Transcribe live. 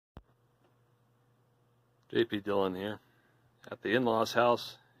JP Dillon here at the in-laws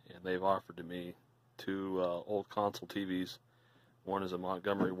house, and they've offered to me two old console TVs. One is a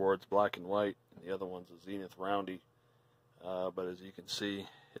Montgomery Ward's black and white, and the other one's a Zenith Roundy. But as you can see,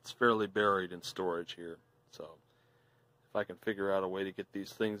 it's fairly buried in storage here. So if I can figure out a way to get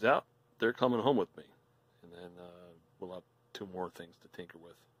these things out, they're coming home with me. And then we'll have two more things to tinker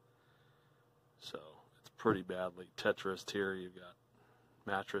with. So it's pretty badly Tetrised here. You've got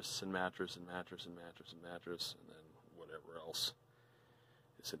mattress and mattress and mattress and mattress and mattress, and then whatever else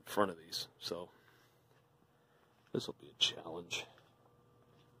is in front of these. So this will be a challenge.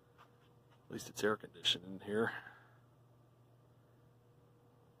 At least it's air conditioned in here.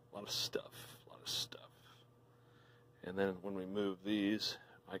 A lot of stuff, a lot of stuff. And then when we move these,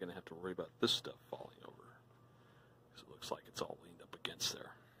 I'm going to have to worry about this stuff falling over, because it looks like it's all leaned up against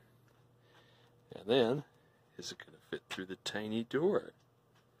there. And then, is it going to fit through the tiny door?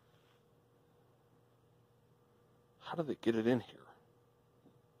 How do they get it in here?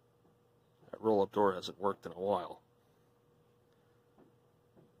 That roll-up door hasn't worked in a while.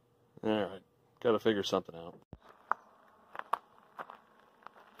 Alright, got to figure something out.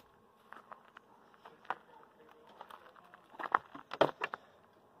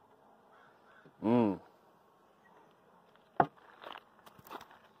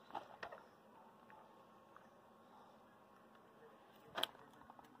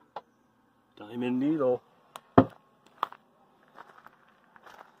 Diamond needle.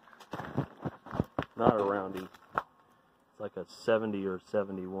 Not a roundy. It's like a 70 or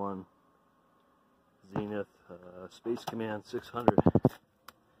 71 Zenith Space Command 600. The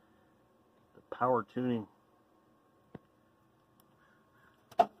power tuning.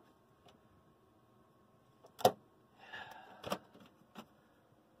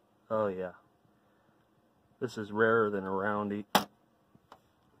 Oh yeah. This is rarer than a roundy.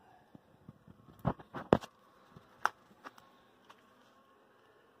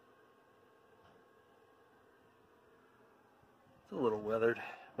 It's a little weathered,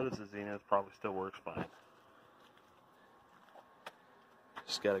 but it's a Zenith, probably still works fine.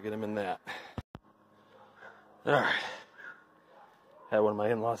 Just gotta get them in that. Alright. Had one of my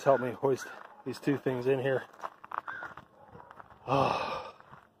in-laws help me hoist these two things in here. Oh.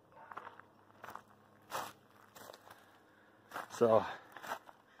 So,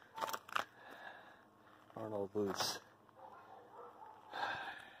 Arnold Booth's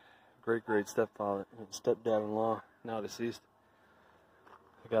great stepdad-in-law, now deceased.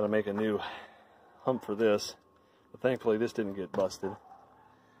 I got to make a new hump for this, but thankfully this didn't get busted.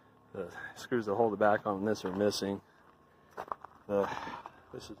 The screws that hold it back on this are missing.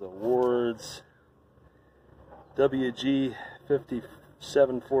 This is a Ward's WG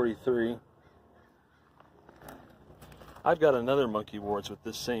 5743. I've got another Monkey Ward's with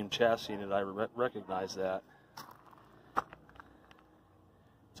this same chassis in it. I recognize that.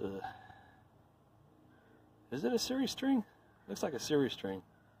 Is it a series string? Looks like a series string.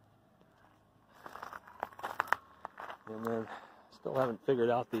 And then still haven't figured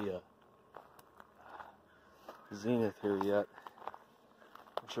out the Zenith here yet.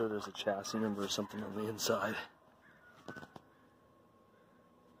 I'm sure there's a chassis number or something on the inside.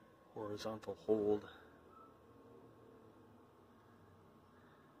 Horizontal hold.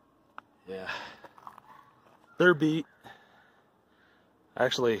 Yeah. They're beat.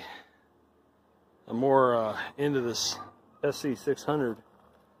 Actually, I'm more into this SC600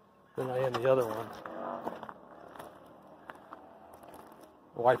 than I am the other one.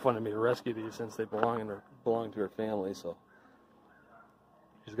 My wife wanted me to rescue these since they belong to her family, so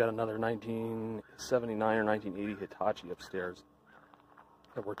she's got another 1979 or 1980 Hitachi upstairs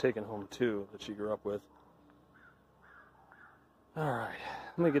that we're taking home too, that she grew up with. Alright,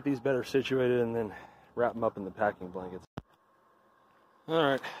 let me get these better situated and then wrap them up in the packing blankets.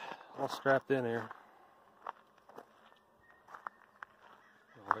 Alright, all strapped in here.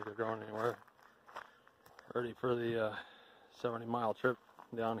 I don't think they're going anywhere. Ready for the 70-mile trip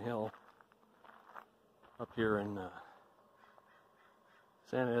downhill up here in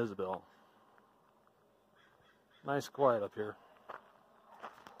Santa Isabel. Nice quiet up here.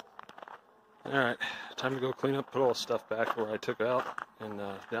 Alright, time to go clean up, put all the stuff back where I took out, and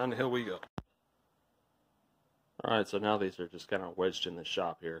down the hill we go. Alright, so now these are just kind of wedged in the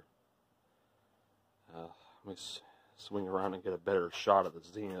shop here. Let me swing around and get a better shot of the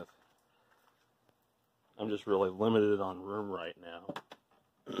Zenith. I'm just really limited on room right now.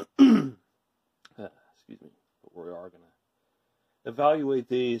 Excuse me, but we are going to evaluate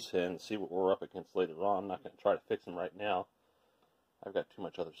these and see what we're up against later on. I'm not going to try to fix them right now. I've got too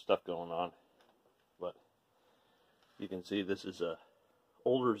much other stuff going on. But you can see this is a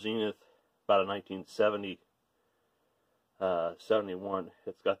older Zenith about a 1970, 71.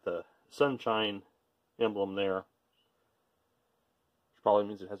 It's got the sunshine emblem there, which probably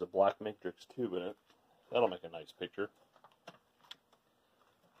means it has a black matrix tube in it. That'll make a nice picture.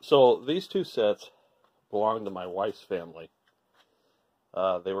 So these two sets belong to my wife's family.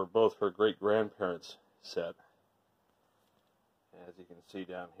 They were both her great-grandparents' set. As you can see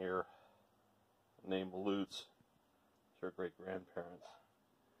down here, the name Lutz, her great-grandparents.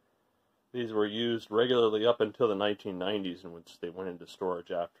 These were used regularly up until the 1990s, in which they went into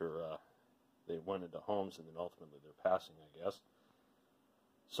storage after they went into homes, and then ultimately they're passing, I guess.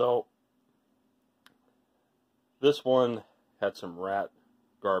 So this one had some rat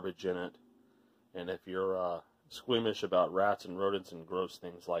garbage in it, and if you're squeamish about rats and rodents and gross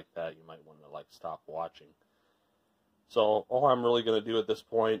things like that, you might want to stop watching. So all I'm really going to do at this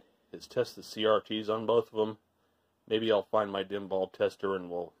point is test the CRTs on both of them. Maybe I'll find my dim bulb tester and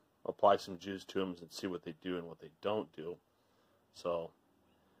we'll apply some juice to them and see what they do and what they don't do. So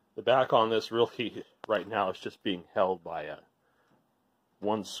the back on this really right now is just being held by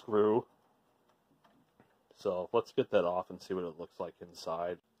one screw. So let's get that off and see what it looks like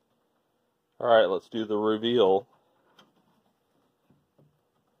inside. Alright, let's do the reveal.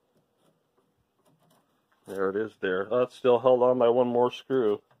 There it is there. Oh, it's still held on by one more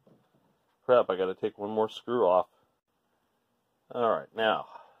screw. Crap, I gotta take one more screw off. Alright, now,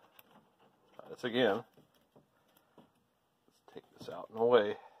 try this again. Let's take this out and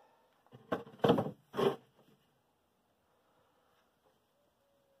away.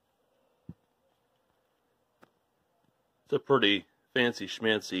 It's a pretty fancy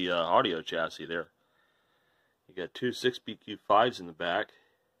schmancy audio chassis there. You got two 6BQ5s in the back.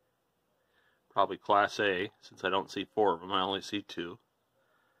 Probably Class A, since I don't see four of them, I only see two.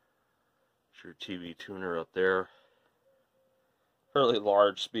 There's your TV tuner up there. Fairly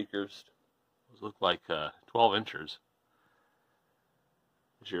large speakers. Those look like 12 inches.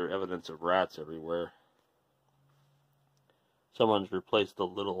 There's your evidence of rats everywhere. Someone's replaced the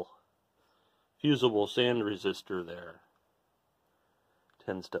little fusible sand resistor there.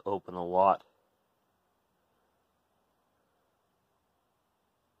 Tends to open a lot.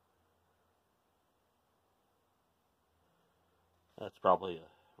 That's probably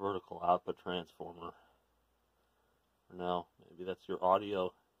a vertical output transformer. Or no, maybe that's your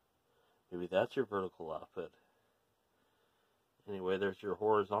audio. Maybe that's your vertical output. Anyway, there's your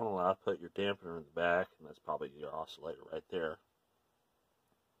horizontal output, your dampener in the back, and that's probably your oscillator right there.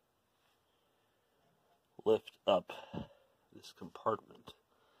 Lift up this compartment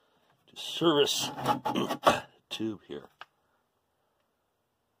to service the tube here.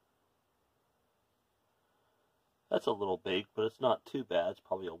 That's a little big, but it's not too bad. It's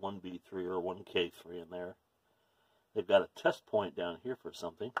probably a 1B3 or a 1K3 in there. They've got a test point down here for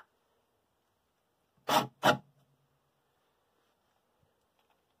something. And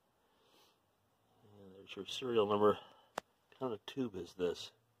there's your serial number. What kind of tube is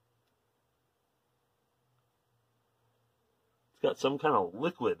this? It's got some kind of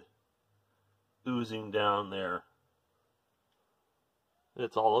liquid oozing down there.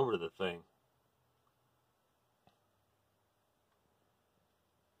 It's all over the thing.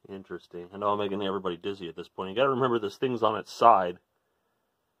 Interesting. I know I'm making everybody dizzy at this point. You got to remember this thing's on its side.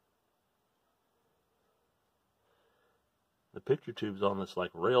 The picture tube's on this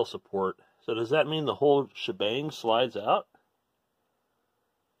like rail support. So does that mean the whole shebang slides out?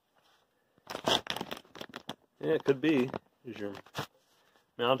 Yeah, it could be. There's your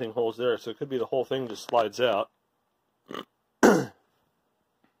mounting holes there. So it could be the whole thing just slides out. Don't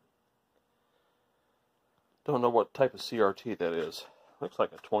know what type of CRT that is. Looks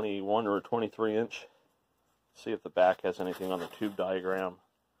like a 21 or a 23 inch. See if the back has anything on the tube diagram.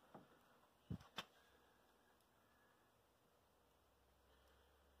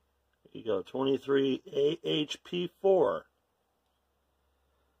 Here you go, 23AHP4.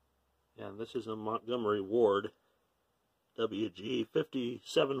 And this is a Montgomery Ward WG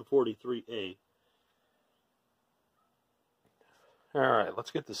 5743A. Alright, let's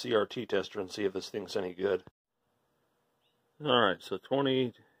get the CRT tester and see if this thing's any good. Alright, so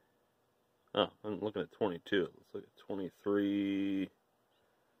 20, oh, I'm looking at 22. Let's look at 23,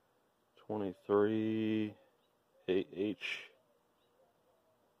 AH.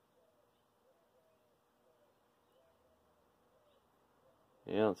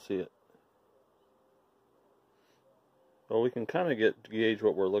 Yeah, let's see it. Well, we can kind of gauge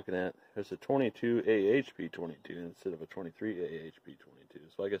what we're looking at. There's a 22 AHP22 instead of a 23 AHP22.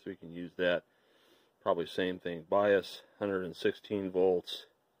 So I guess we can use that. Probably same thing. Bias, 116 volts.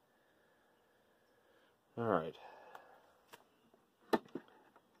 Alright.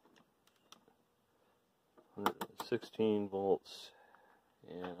 16 volts,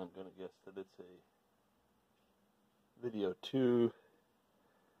 and I'm going to guess that it's a video 2.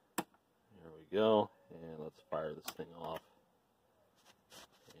 There we go, and let's fire this thing off,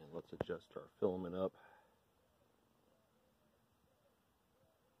 and let's adjust our filament up.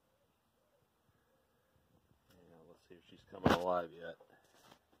 And let's see if she's coming alive yet.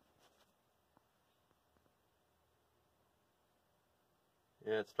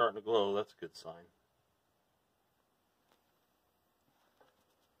 Yeah, it's starting to glow. That's a good sign.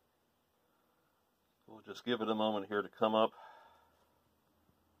 We'll just give it a moment here to come up.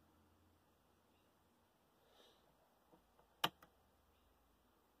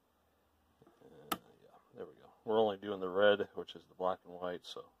 Yeah, there we go. We're only doing the red, which is the black and white,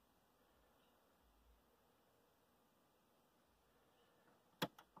 so.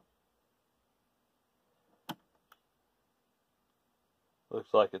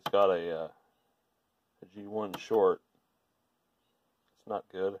 Looks like it's got a G1 short. It's not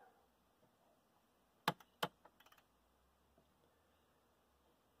good.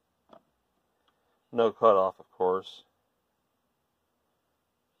 No cutoff, of course.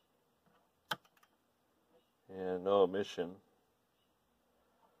 And no emission.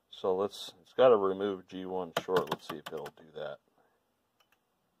 So it's got to remove G1 short. Let's see if it'll do that.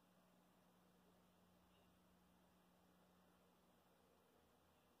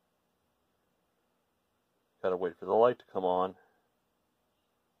 Got to wait for the light to come on.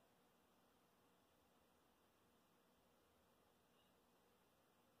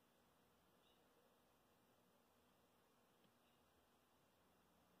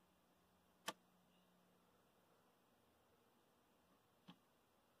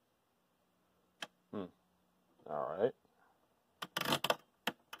 All right.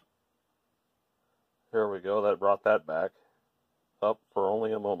 There we go. That brought that back. Up for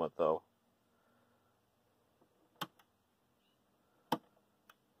only a moment, though. Let's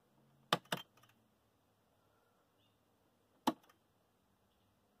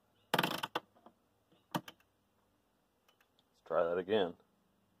try that again.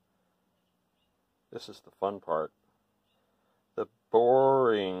 This is the fun part. The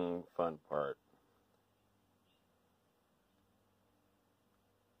boring fun part.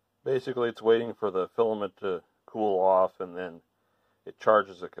 Basically, it's waiting for the filament to cool off, and then it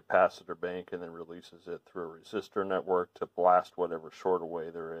charges a capacitor bank and then releases it through a resistor network to blast whatever short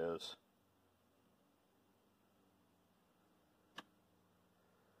away there is.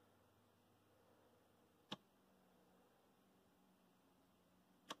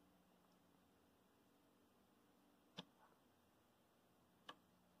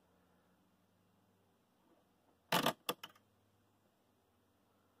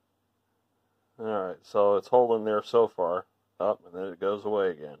 Alright, so it's holding there so far, up, and then it goes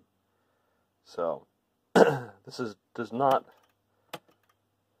away again. So, this does not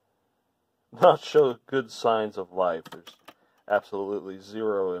show good signs of life. There's absolutely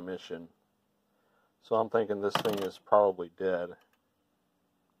zero emission. So I'm thinking this thing is probably dead.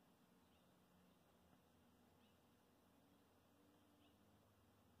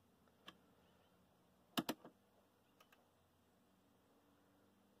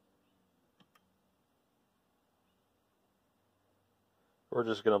 We're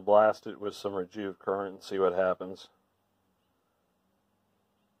just going to blast it with some Rejuve current and see what happens.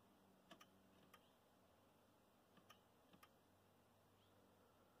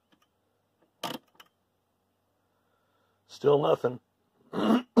 Still nothing.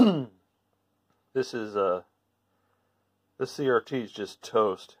 This CRT is just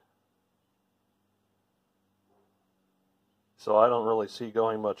toast. So I don't really see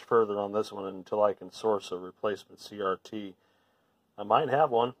going much further on this one until I can source a replacement CRT. I might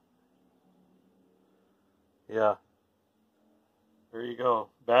have one. Yeah. There you go.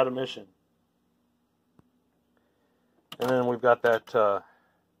 Bad emission. And then we've got that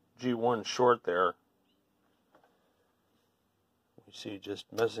G1 short there. You see, just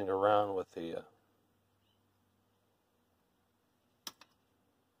messing around with the... Of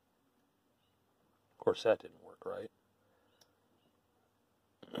course, that didn't work right.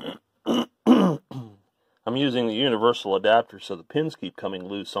 I'm using the universal adapter, so the pins keep coming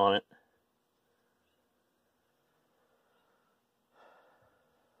loose on it.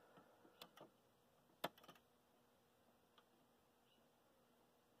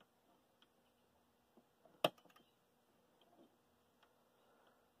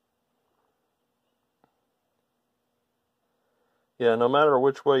 Yeah, no matter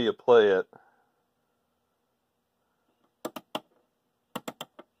which way you play it,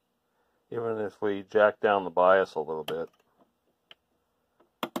 even if we jack down the bias a little bit,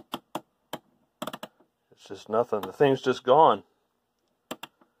 it It's just nothing. The thing's just gone.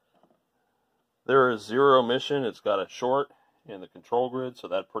 There is zero emission. It's got a short in the control grid, so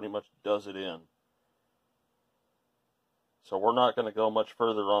that pretty much does it in. So we're not going to go much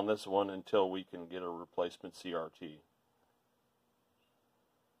further on this one until we can get a replacement CRT.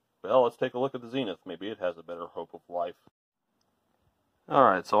 Well, let's take a look at the Zenith. Maybe it has a better hope of life.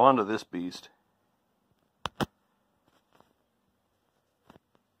 Alright, so on to this beast.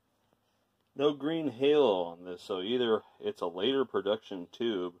 No green halo on this, so either it's a later production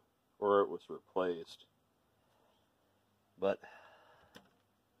tube or it was replaced. But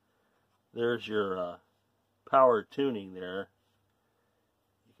there's your power tuning there.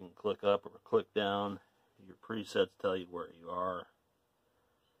 You can click up or click down. Your presets tell you where you are.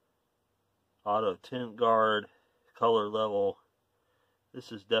 Auto tint guard, color level.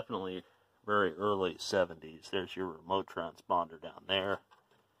 This is definitely very early 70s. There's your remote transponder down there.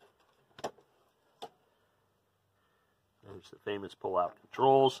 There's the famous pull-out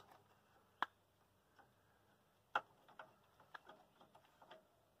controls.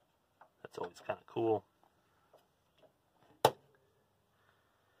 That's always kind of cool.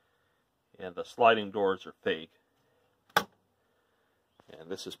 And the sliding doors are fake. And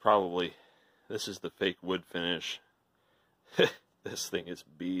this is the fake wood finish. This thing is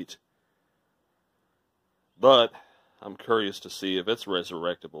beat. But I'm curious to see if it's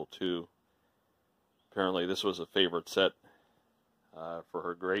resurrectable too. Apparently this was a favorite set for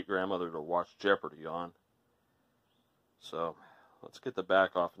her great-grandmother to watch Jeopardy on. So let's get the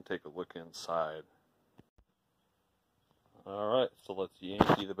back off and take a look inside. Alright, so let's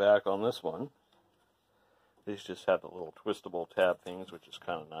Yankee the back on this one. These just have the little twistable tab things, which is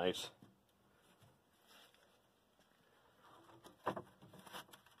kind of nice.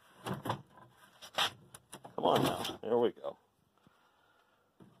 Come on now, there we go.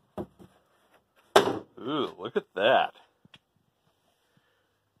 Ooh, look at that.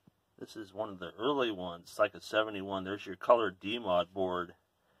 This is one of the early ones. It's like a 71. There's your color DMOD board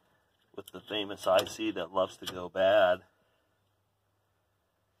with the famous IC that loves to go bad.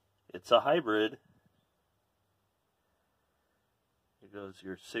 It's a hybrid. Here goes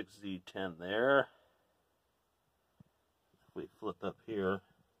your 6Z10 there. If we flip up here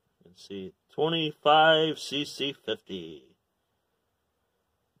and see 25cc50.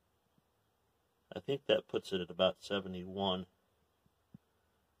 I think that puts it at about 71.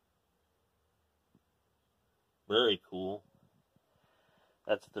 Very cool.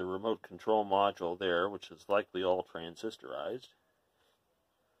 That's the remote control module there, which is likely all transistorized.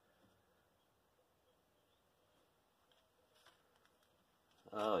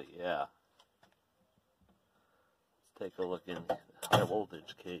 Oh yeah. Let's take a look in the high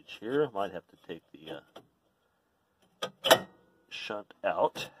voltage cage here. Might have to take the shunt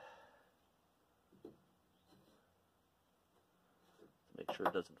out. Make sure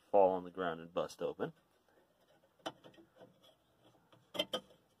it doesn't fall on the ground and bust open.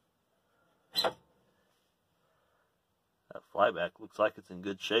 That flyback looks like it's in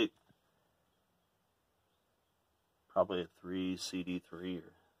good shape. Probably a 3CD3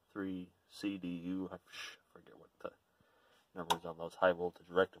 or 3CDU. I forget what the numbers on those high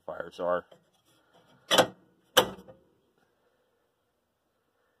voltage rectifiers are. And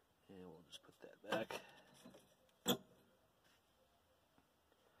we'll just put that back.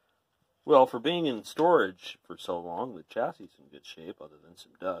 Well, for being in storage for so long, the chassis is in good shape other than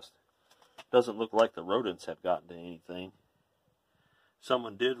some dust. Doesn't look like the rodents have gotten to anything.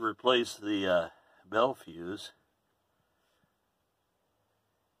 Someone did replace the bell fuse.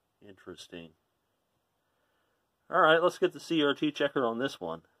 Interesting. Alright, let's get the CRT checker on this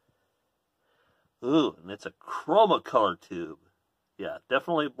one. Ooh, and it's a chroma color tube. Yeah,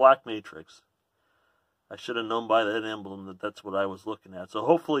 definitely black matrix. I should have known by that emblem that that's what I was looking at. So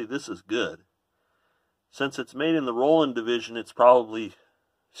hopefully this is good. Since it's made in the Roland division, it's probably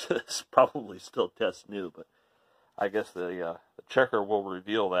still test new, but I guess the checker will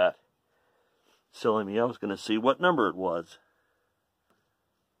reveal that. Silly me, I was going to see what number it was.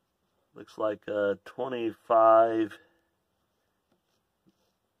 Looks like 25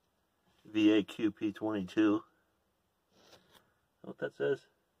 VAQP22. What that says?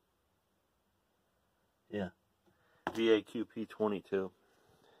 Yeah, VAQP22.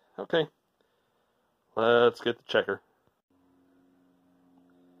 Okay, let's get the checker.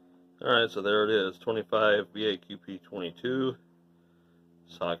 Alright, so there it is, 25 VAQP22,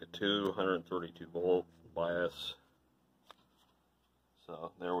 socket 2, 132 volt bias.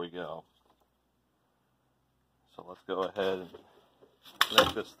 So there we go. So let's go ahead and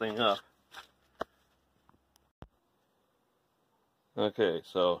connect this thing up. Okay,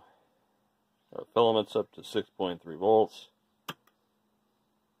 so Our filament's up to 6.3 volts.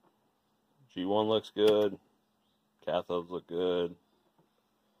 G1 looks good. Cathodes look good.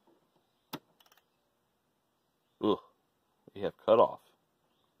 Ugh, we have cutoff.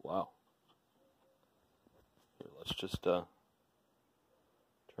 Wow. Here, let's just turn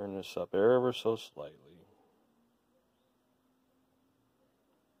this up ever so slightly.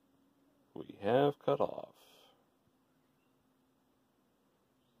 We have cutoff.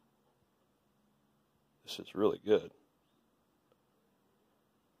 This is really good.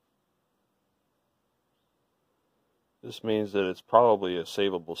 This means that it's probably a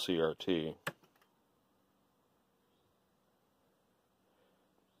savable CRT.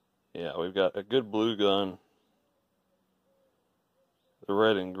 Yeah, we've got a good blue gun. The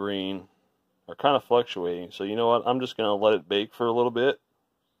red and green are kind of fluctuating. So you know what? I'm just going to let it bake for a little bit.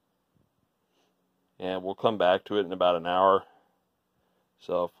 And we'll come back to it in about an hour.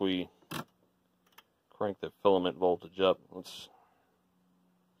 So if we crank the filament voltage up, let's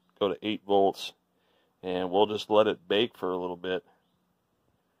go to 8 volts. And we'll just let it bake for a little bit.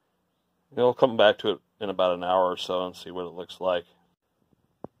 And we'll come back to it in about an hour or so and see what it looks like.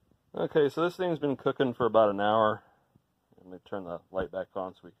 Okay, so this thing's been cooking for about an hour. Let me turn the light back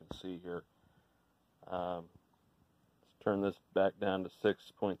on so we can see here. Let's turn this back down to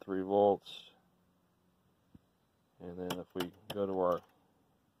 6.3 volts. And then if we go to our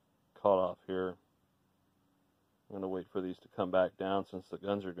cutoff here, I'm going to wait for these to come back down since the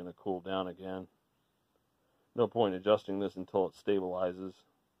guns are going to cool down again. No point adjusting this until it stabilizes.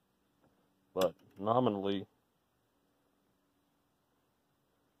 But nominally,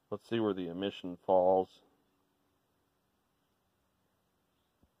 let's see where the emission falls.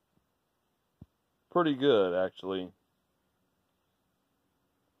 Pretty good, actually.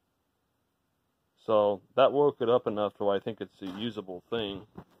 So that woke it up enough to where I think it's a usable thing.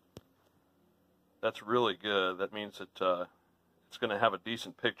 That's really good. That means that it's going to have a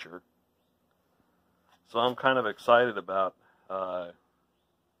decent picture. So I'm kind of excited about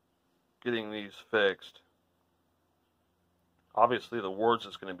getting these fixed. Obviously the wards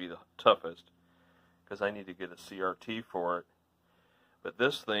is going to be the toughest because I need to get a CRT for it. But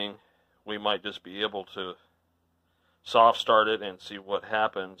this thing, we might just be able to soft start it and see what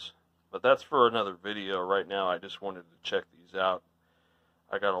happens. But that's for another video. Right now I just wanted to check these out.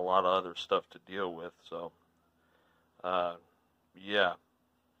 I got a lot of other stuff to deal with. So yeah,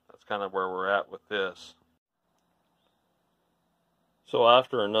 that's kind of where we're at with this. So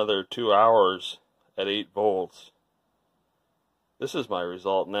after another 2 hours at 8 volts, this is my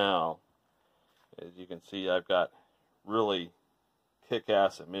result now. As you can see, I've got really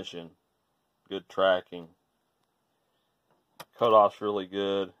kick-ass emission, good tracking. Cutoff's really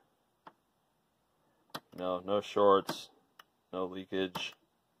good. No shorts, no leakage.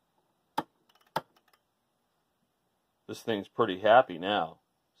 This thing's pretty happy now.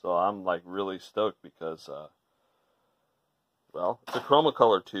 So I'm like really stoked because well, it's a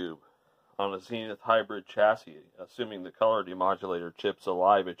chromocolor tube on a Zenith hybrid chassis. Assuming the color demodulator chip's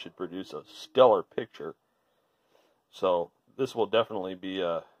alive, it should produce a stellar picture. So this will definitely be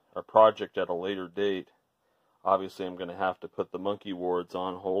a project at a later date. Obviously, I'm going to have to put the monkey wards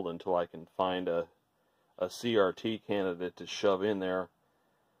on hold until I can find a CRT candidate to shove in there,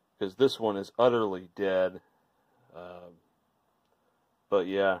 because this one is utterly dead. But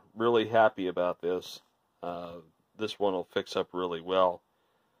yeah, really happy about this. This one will fix up really well.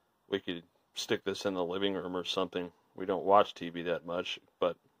 We could stick this in the living room or something. We don't watch TV that much,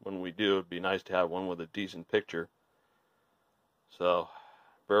 but when we do, it'd be nice to have one with a decent picture. So,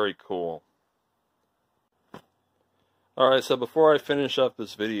 very cool. Alright, so before I finish up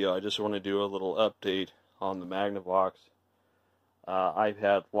this video, I just want to do a little update on the Magnavox. I've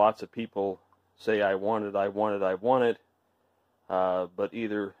had lots of people say I want it, but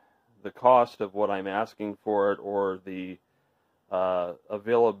either the cost of what I'm asking for it or the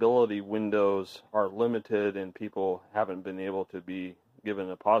availability windows are limited and people haven't been able to be given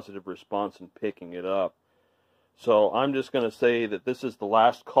a positive response in picking it up. So I'm just going to say that this is the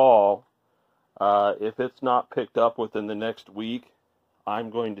last call. If it's not picked up within the next week, I'm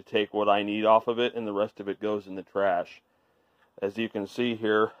going to take what I need off of it and the rest of it goes in the trash. As you can see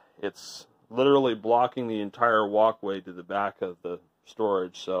here, it's literally blocking the entire walkway to the back of the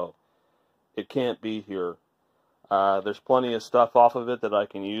storage, so it can't be here. There's plenty of stuff off of it that I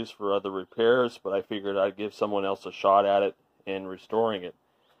can use for other repairs, but I figured I'd give someone else a shot at it and restoring it.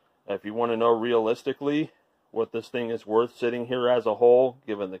 If you want to know realistically what this thing is worth sitting here as a whole,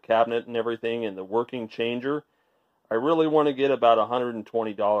 given the cabinet and everything and the working changer, I really want to get about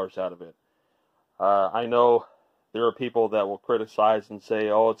 $120 out of it. I know there are people that will criticize and say,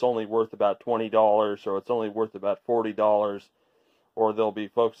 oh, it's only worth about $20, or it's only worth about $40. Or there'll be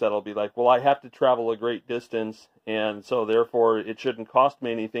folks that'll be like, well, I have to travel a great distance, and so therefore it shouldn't cost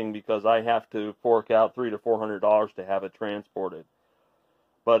me anything because I have to fork out $300 to $400 to have it transported.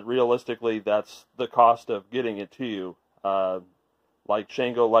 But realistically, that's the cost of getting it to you. Like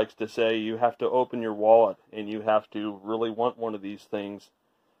Shango likes to say, you have to open your wallet, and you have to really want one of these things.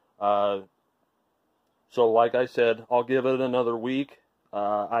 So like I said, I'll give it another week.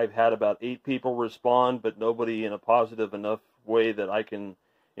 I've had about 8 people respond, but nobody in a positive enough way that I can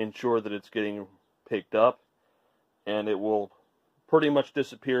ensure that it's getting picked up. And it will pretty much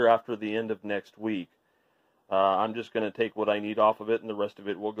disappear after the end of next week. I'm just going to take what I need off of it, and the rest of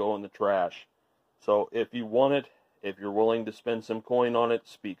it will go in the trash. So if you want it, if you're willing to spend some coin on it,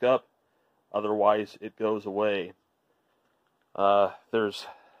 speak up. Otherwise, it goes away. There's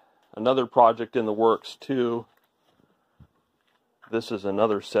another project in the works, too. This is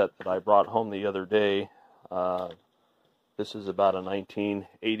another set that I brought home the other day. This is about a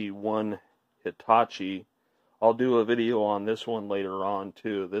 1981 Hitachi. I'll do a video on this one later on,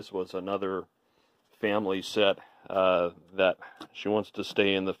 too. This was another family set that she wants to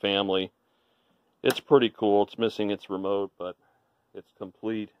stay in the family. It's pretty cool. It's missing its remote, but it's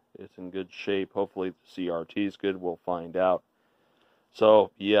complete. It's in good shape. Hopefully the CRT is good. We'll find out.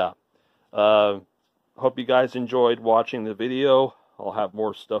 So, yeah. Hope you guys enjoyed watching the video. I'll have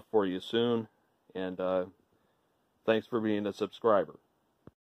more stuff for you soon. And thanks for being a subscriber.